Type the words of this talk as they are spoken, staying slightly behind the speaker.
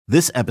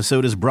This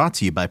episode is brought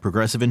to you by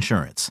Progressive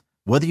Insurance.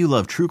 Whether you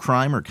love true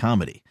crime or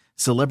comedy,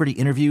 celebrity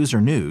interviews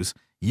or news,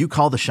 you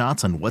call the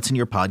shots on what's in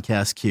your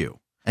podcast queue.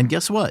 And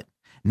guess what?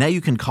 Now you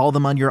can call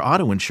them on your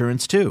auto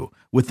insurance too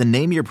with the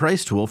Name Your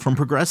Price tool from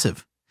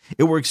Progressive.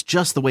 It works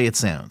just the way it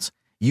sounds.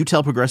 You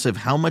tell Progressive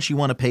how much you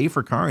want to pay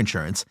for car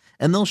insurance,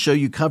 and they'll show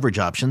you coverage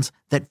options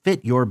that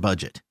fit your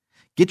budget.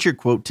 Get your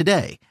quote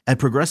today at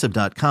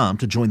Progressive.com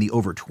to join the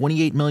over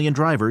 28 million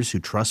drivers who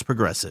trust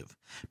Progressive.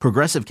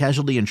 Progressive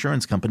Casualty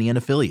Insurance Company and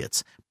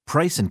Affiliates.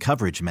 Price and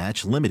coverage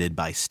match limited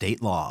by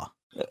state law.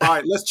 All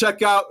right, let's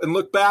check out and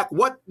look back.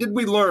 What did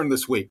we learn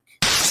this week?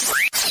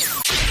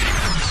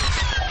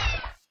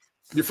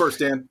 You first,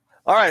 Dan.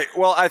 All right.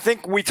 Well, I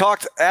think we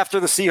talked after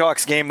the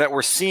Seahawks game that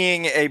we're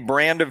seeing a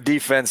brand of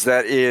defense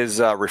that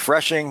is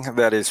refreshing,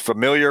 that is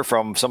familiar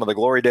from some of the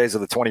glory days of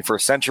the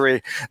 21st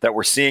century, that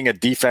we're seeing a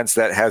defense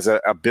that has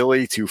an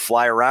ability to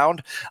fly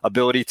around,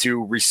 ability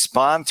to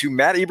respond to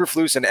Matt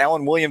Eberflus and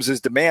Alan Williams'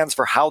 demands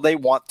for how they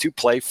want to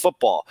play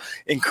football.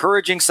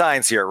 Encouraging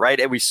signs here, right?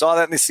 And we saw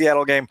that in the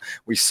Seattle game.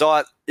 We saw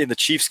it in the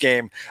Chiefs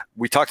game.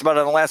 We talked about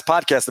it on the last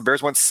podcast. The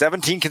Bears went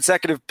 17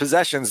 consecutive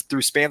possessions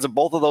through spans of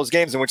both of those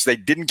games in which they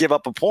didn't give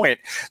up a point.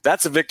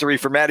 That's a victory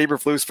for Matt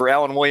Eberflus, for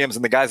Alan Williams,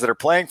 and the guys that are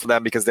playing for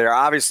them, because they're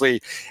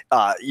obviously,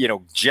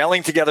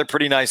 gelling together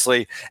pretty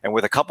nicely. And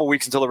with a couple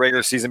weeks until the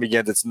regular season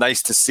begins, it's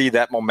nice to see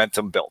that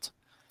momentum built.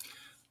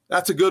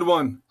 That's a good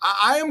one.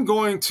 I am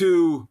going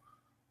to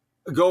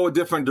go a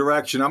different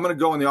direction. I'm going to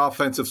go on the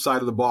offensive side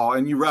of the ball.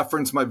 And you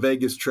referenced my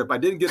Vegas trip. I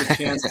didn't get a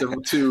chance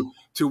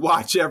to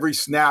watch every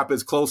snap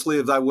as closely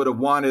as I would have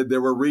wanted. There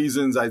were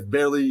reasons I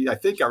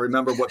think I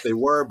remember what they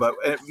were, but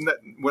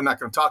we're not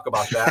going to talk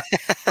about that.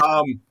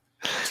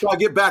 So I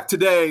get back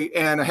today,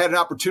 and I had an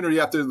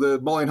opportunity after the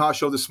Mully and Haw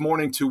show this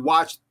morning to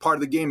watch part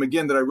of the game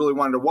again that I really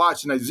wanted to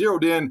watch, and I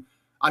zeroed in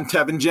on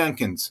Tevin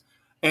Jenkins.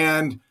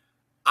 And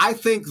I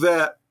think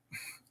that,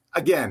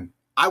 again,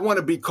 I want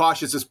to be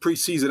cautious this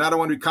preseason. I don't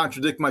want to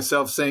contradict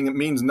myself saying it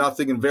means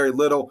nothing and very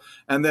little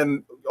and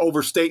then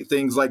overstate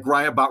things like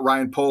about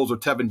Ryan Poles or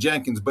Tevin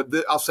Jenkins. But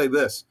I'll say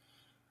this.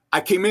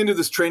 I came into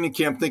this training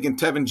camp thinking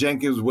Tevin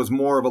Jenkins was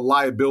more of a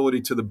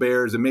liability to the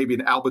Bears and maybe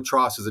an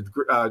albatross as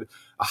a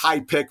high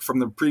pick from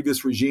the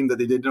previous regime that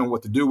they didn't know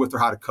what to do with or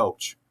how to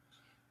coach.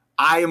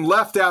 I am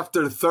left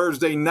after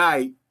Thursday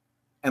night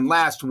and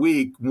last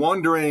week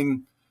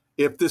wondering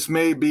if this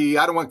may be,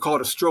 I don't want to call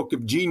it a stroke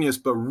of genius,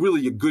 but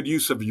really a good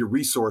use of your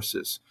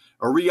resources,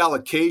 a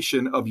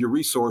reallocation of your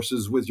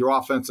resources with your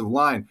offensive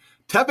line.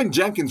 Tevin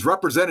Jenkins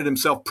represented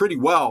himself pretty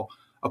well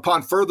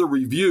upon further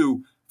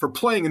review for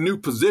playing a new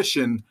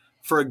position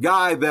for a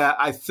guy that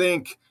I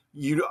think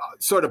you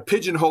sort of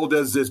pigeonholed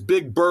as this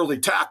big burly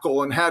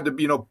tackle and had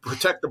to,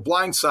 protect the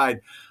blind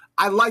side.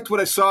 I liked what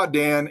I saw,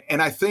 Dan,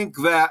 and I think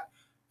that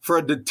for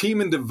the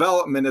team in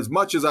development, as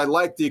much as I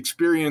like the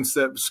experience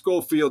that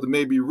Schofield and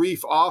maybe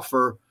Reef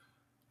offer,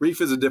 Reef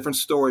is a different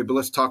story, but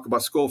let's talk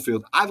about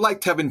Schofield. I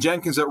like Tevin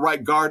Jenkins at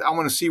right guard. I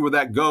want to see where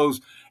that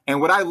goes. And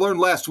what I learned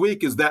last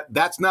week is that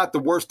that's not the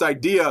worst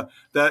idea,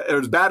 that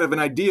as bad of an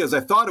idea as I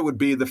thought it would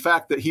be, the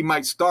fact that he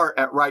might start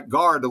at right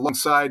guard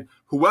alongside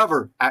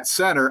whoever at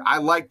center. I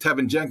like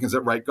Tevin Jenkins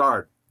at right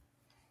guard.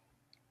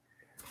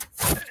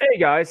 Hey,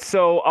 guys.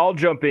 So I'll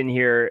jump in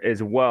here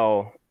as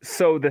well.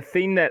 So the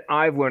thing that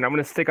I've learned, I'm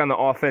going to stick on the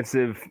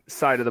offensive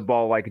side of the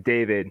ball like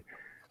David.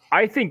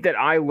 I think that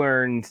I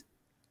learned,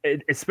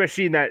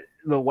 especially in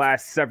the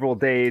last several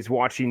days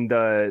watching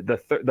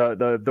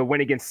the win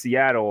against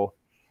Seattle,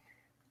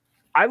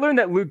 I learned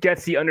that Luke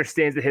Getsy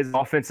understands that his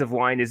offensive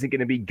line isn't going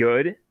to be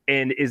good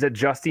and is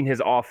adjusting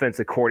his offense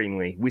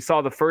accordingly. We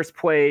saw the first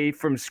play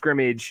from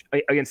scrimmage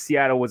against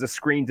Seattle was a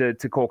screen to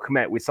Cole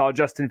Kmet. We saw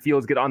Justin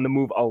Fields get on the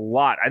move a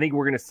lot. I think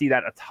we're going to see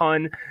that a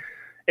ton.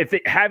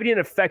 Having an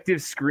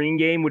effective screen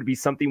game would be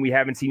something we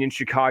haven't seen in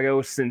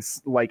Chicago since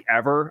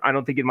ever. I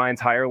don't think in my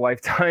entire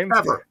lifetime.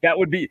 Ever. That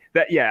would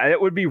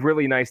be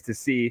really nice to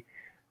see.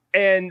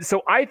 And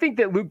so I think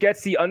that Luke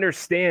Getsy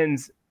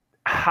understands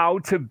how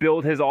to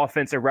build his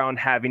offense around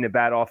having a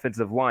bad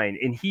offensive line.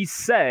 And he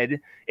said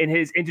in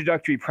his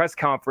introductory press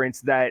conference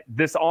that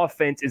this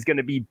offense is going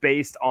to be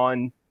based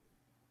on,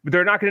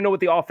 they're not going to know what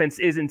the offense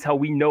is until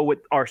we know what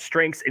our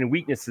strengths and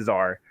weaknesses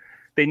are.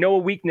 They know a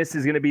weakness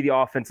is going to be the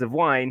offensive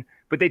line,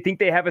 but they think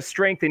they have a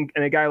strength in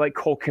a guy like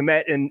Cole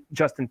Kmet and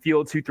Justin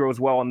Fields who throws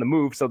well on the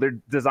move, so they're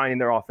designing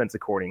their offense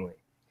accordingly.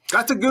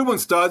 That's a good one,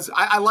 Studs.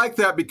 I like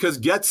that because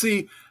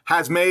Getsy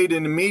has made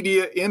an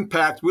immediate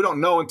impact. We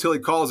don't know until he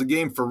calls a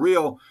game for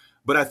real,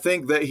 but I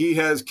think that he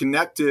has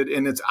connected,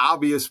 and it's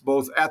obvious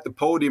both at the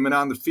podium and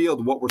on the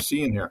field what we're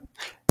seeing here.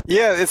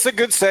 Yeah, it's a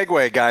good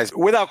segue, guys.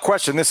 Without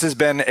question, this has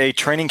been a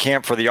training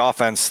camp for the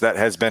offense that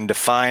has been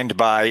defined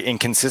by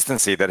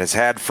inconsistency, that has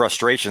had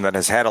frustration, that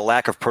has had a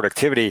lack of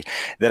productivity,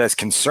 that is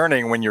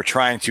concerning when you're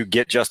trying to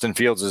get Justin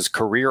Fields'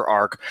 career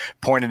arc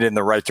pointed in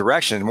the right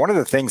direction. And one of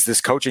the things this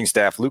coaching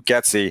staff, Luke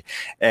Getsy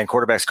and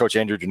quarterbacks coach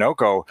Andrew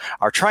Janocko,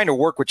 are trying to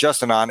work with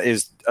Justin on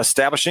is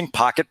establishing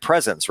pocket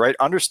presence, right?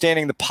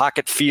 Understanding the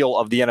pocket feel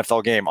of the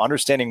NFL game,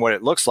 understanding what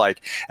it looks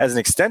like. As an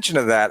extension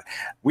of that,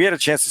 we had a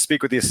chance to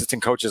speak with the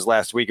assistant coaches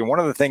last week And one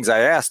of the things I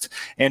asked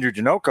Andrew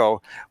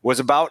Janocko was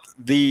about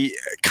the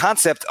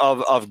concept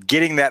of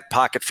getting that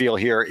pocket feel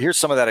here. Here's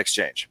some of that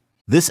exchange.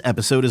 This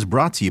episode is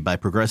brought to you by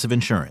Progressive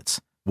Insurance.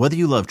 Whether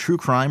you love true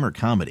crime or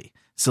comedy,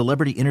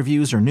 celebrity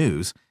interviews or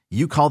news,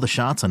 you call the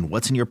shots on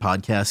what's in your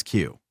podcast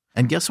queue.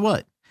 And guess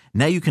what?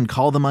 Now you can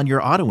call them on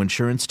your auto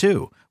insurance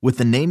too with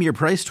the Name Your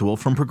Price tool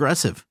from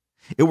Progressive.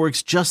 It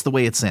works just the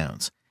way it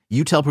sounds.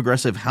 You tell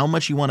Progressive how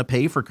much you want to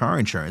pay for car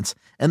insurance,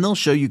 and they'll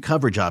show you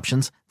coverage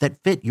options that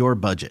fit your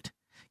budget.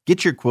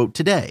 Get your quote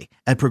today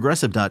at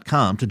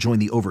Progressive.com to join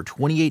the over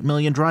 28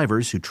 million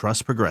drivers who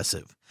trust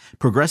Progressive.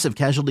 Progressive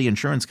Casualty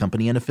Insurance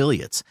Company and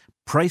Affiliates.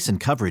 Price and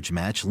coverage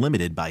match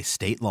limited by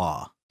state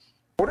law.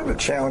 What are the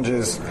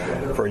challenges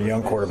for a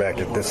young quarterback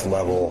at this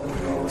level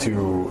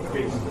to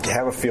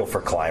have a feel for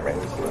climbing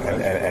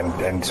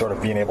and sort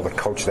of being able to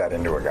coach that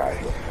into a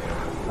guy?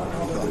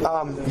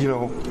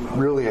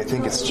 Really, I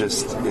think it's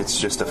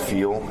just a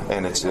feel,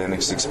 and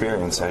it's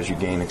experience. As you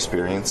gain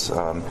experience,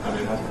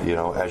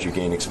 as you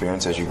gain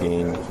experience, as you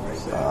gain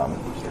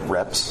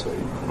reps,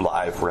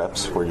 live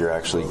reps, where you're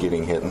actually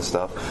getting hit and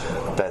stuff.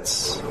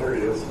 That's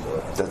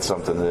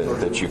something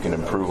that you can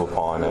improve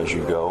upon as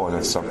you go, and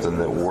it's something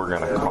that we're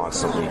going to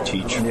constantly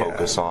teach,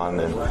 focus on,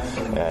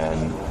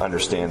 and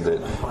understand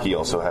that he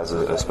also has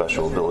a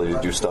special ability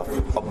to do stuff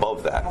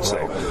above that.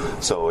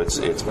 So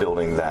it's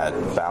building that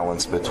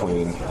balance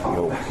between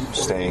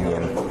staying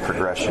in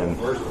progression,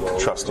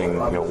 trusting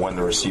when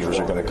the receivers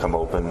are going to come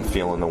open,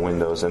 feeling the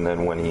windows, and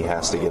then when he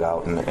has to get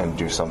out and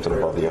do something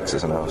above the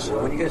X's and O's.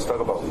 When you guys talk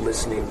about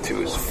listening to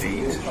his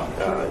feet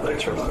in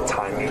terms of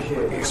timing,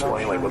 can you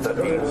explain what that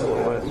means a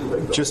little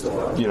bit? Just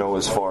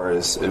as far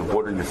as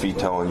what are your feet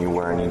telling you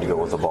where I need to go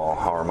with the ball?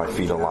 How are my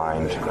feet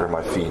aligned? Are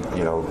my feet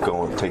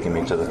taking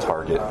me to the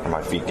target? Are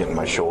my feet getting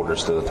my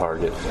shoulders to the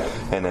target?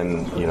 And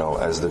then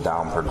as the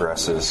down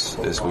progresses,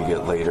 as we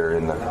get later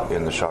in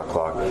the shot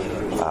clock,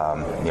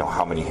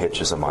 how many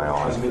hitches am I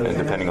on? And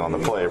depending on the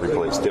play, every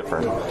play is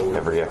different.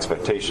 Every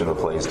expectation of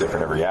the play is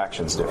different. Every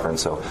action is different.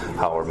 So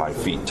how are my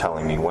feet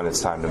telling me when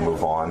it's time to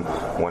move on,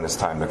 when it's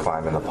time to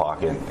climb in the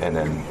pocket, and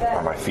then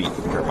are my feet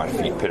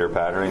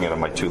pitter-pattering, and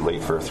am I too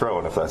late for a throw?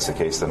 And if that's the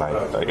case, then I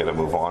got to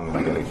move on.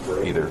 I got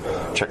to either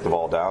check the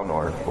ball down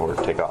or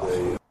take off.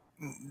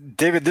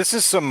 David, this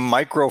is some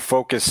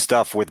micro-focused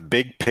stuff with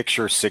big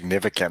picture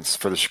significance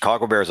for the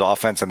Chicago Bears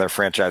offense and their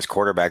franchise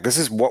quarterback. This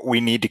is what we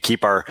need to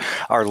keep our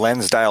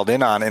lens dialed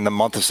in on in the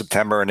month of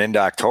September and into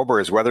October,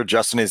 is whether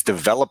Justin is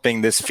developing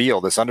this feel,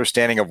 this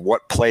understanding of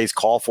what plays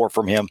call for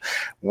from him,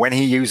 when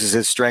he uses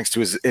his strengths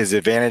to his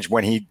advantage,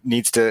 when he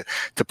needs to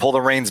pull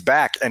the reins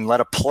back and let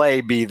a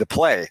play be the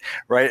play,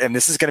 right? And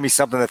this is going to be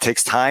something that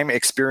takes time,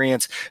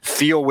 experience,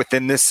 feel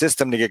within this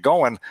system to get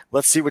going.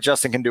 Let's see what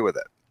Justin can do with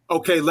it.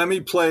 Okay, let me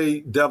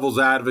play devil's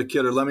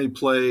advocate, or let me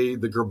play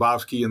the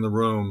Grabowski in the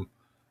room.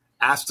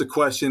 Ask the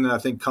question that I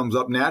think comes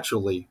up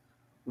naturally.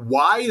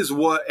 Why is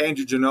what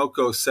Andrew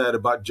Janocko said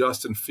about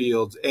Justin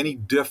Fields any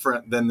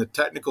different than the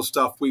technical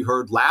stuff we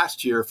heard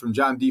last year from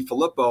John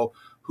DeFilippo,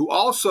 who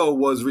also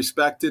was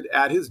respected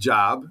at his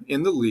job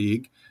in the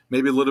league,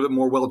 maybe a little bit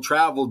more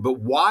well-traveled? But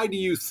why do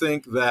you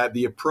think that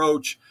the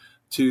approach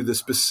to the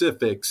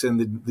specifics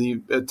and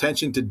the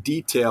attention to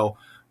detail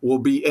will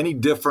be any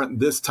different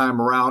this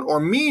time around, or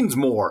means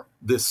more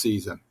this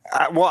season?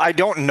 Well, I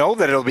don't know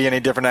that it'll be any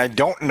different. I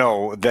don't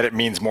know that it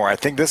means more. I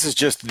think this is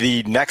just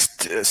the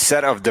next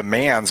set of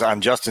demands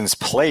on Justin's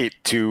plate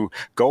to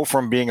go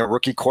from being a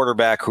rookie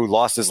quarterback who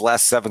lost his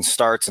last 7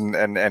 starts and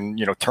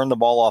turned the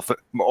ball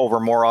over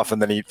more often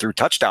than he threw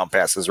touchdown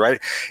passes, right?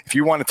 If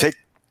you want to take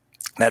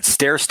that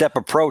stair-step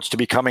approach to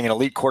becoming an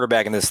elite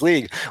quarterback in this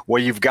league,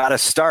 well, you've got to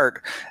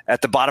start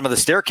at the bottom of the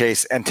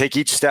staircase and take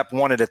each step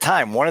one at a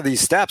time. One of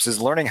these steps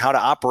is learning how to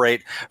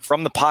operate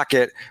from the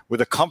pocket with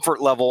a comfort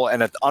level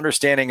and an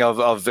understanding of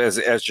as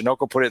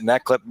Janocko put it in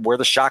that clip, where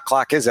the shot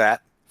clock is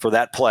at for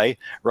that play,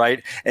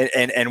 right?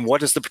 And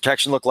what does the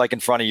protection look like in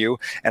front of you?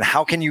 And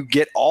how can you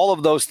get all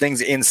of those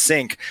things in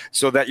sync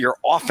so that your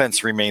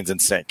offense remains in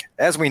sync?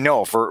 As we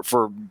know, for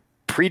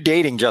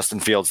predating Justin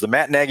Fields, the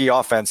Matt Nagy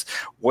offense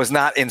was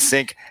not in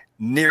sync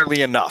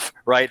nearly enough,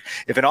 right?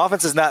 If an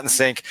offense is not in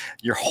sync,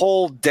 your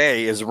whole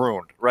day is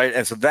ruined, right?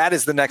 And so that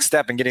is the next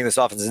step in getting this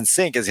offense in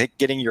sync, is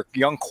getting your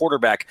young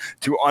quarterback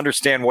to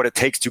understand what it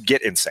takes to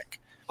get in sync.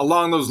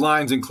 Along those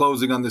lines, in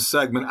closing on this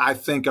segment, I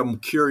think I'm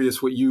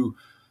curious what you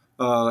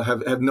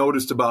have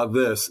noticed about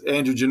this.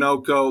 Andrew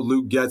Janocko,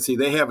 Luke Getsy,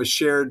 they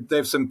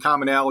have some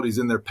commonalities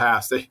in their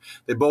past.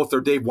 They both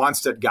are Dave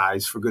Wannstedt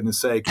guys, for goodness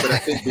sake. But I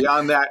think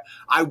beyond that,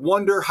 I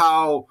wonder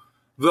how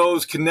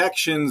those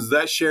connections,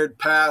 that shared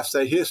past,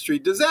 that history,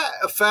 does that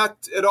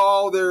affect at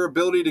all their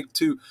ability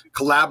to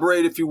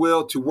collaborate, if you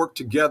will, to work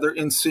together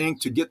in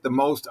sync to get the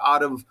most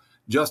out of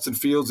Justin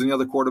Fields and the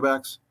other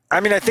quarterbacks? I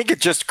mean, I think it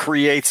just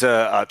creates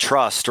a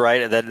trust,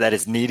 right, that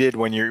is needed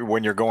when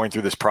you're going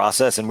through this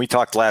process. And we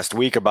talked last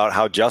week about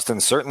how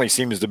Justin certainly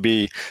seems to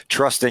be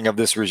trusting of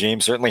this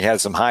regime, certainly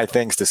has some high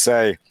things to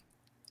say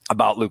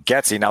about Luke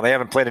Getsy. Now, they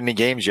haven't played any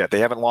games yet. They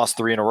haven't lost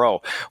 3 in a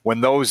row.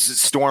 When those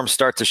storms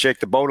start to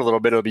shake the boat a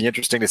little bit, it'll be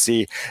interesting to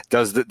see,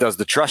 does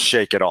the trust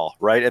shake at all,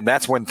 right? And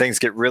that's when things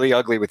get really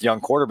ugly with young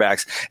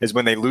quarterbacks, is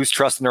when they lose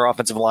trust in their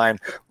offensive line,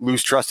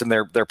 lose trust in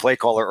their play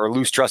caller, or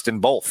lose trust in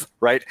both,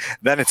 right?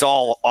 Then it's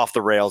all off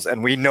the rails,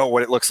 and we know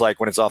what it looks like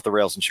when it's off the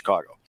rails in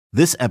Chicago.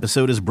 This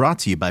episode is brought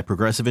to you by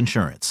Progressive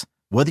Insurance.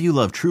 Whether you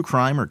love true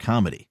crime or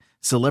comedy,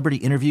 celebrity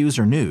interviews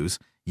or news,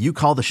 you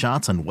call the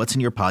shots on what's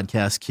in your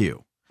podcast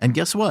queue. And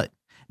guess what?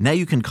 Now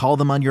you can call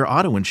them on your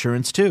auto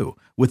insurance too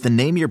with the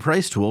Name Your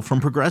Price tool from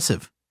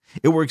Progressive.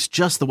 It works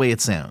just the way it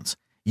sounds.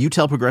 You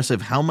tell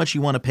Progressive how much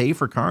you want to pay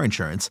for car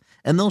insurance,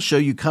 and they'll show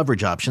you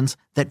coverage options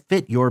that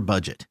fit your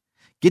budget.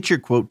 Get your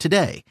quote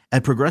today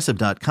at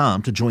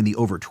Progressive.com to join the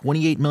over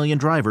 28 million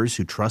drivers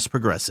who trust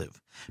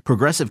Progressive.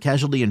 Progressive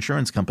Casualty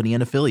Insurance Company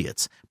and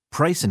Affiliates.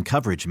 Price and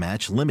coverage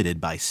match limited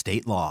by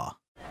state law.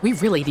 We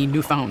really need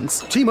new phones.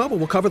 T-Mobile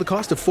will cover the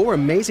cost of 4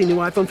 amazing new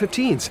iPhone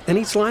 15s, and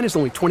each line is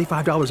only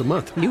 $25 a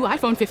month. New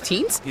iPhone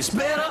 15s? It's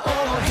better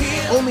over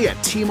here. Only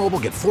at T-Mobile,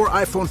 get 4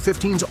 iPhone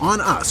 15s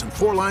on us and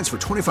 4 lines for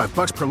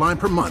 $25 per line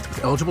per month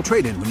with eligible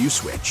trade-in when you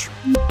switch.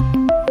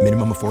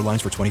 Minimum of 4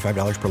 lines for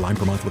 $25 per line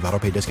per month with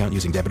autopay discount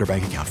using debit or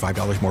bank account.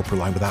 $5 more per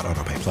line without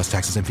autopay, plus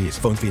taxes and fees.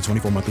 Phone fee at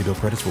 24 monthly bill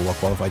credits for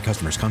well-qualified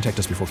customers. Contact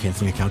us before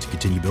canceling account to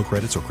continue bill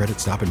credits or credit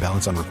stop and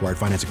balance on required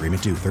finance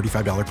agreement due.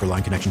 $35 per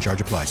line connection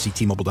charge applies. See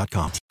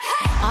T-Mobile.com.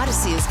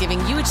 Odyssey is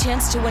giving you a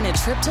chance to win a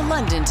trip to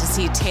London to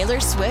see Taylor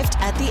Swift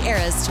at the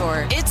Eras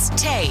Tour. It's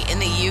Tay in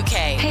the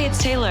UK. Hey,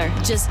 it's Taylor.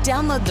 Just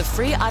download the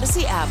free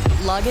Odyssey app,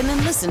 log in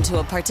and listen to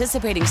a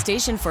participating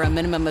station for a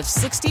minimum of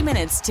 60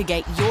 minutes to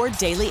get your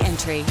daily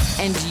entry.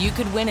 And you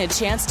could win a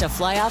chance to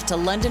fly off to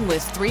London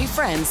with 3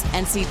 friends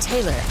and see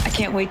Taylor. I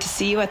can't wait to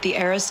see you at the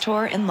Eras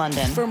Tour in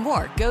London. For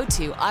more, go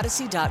to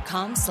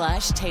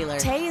odyssey.com/Taylor.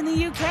 Tay in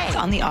the UK. It's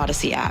on the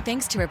Odyssey app.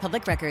 Thanks to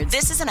Republic Records.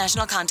 This is a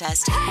national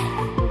contest.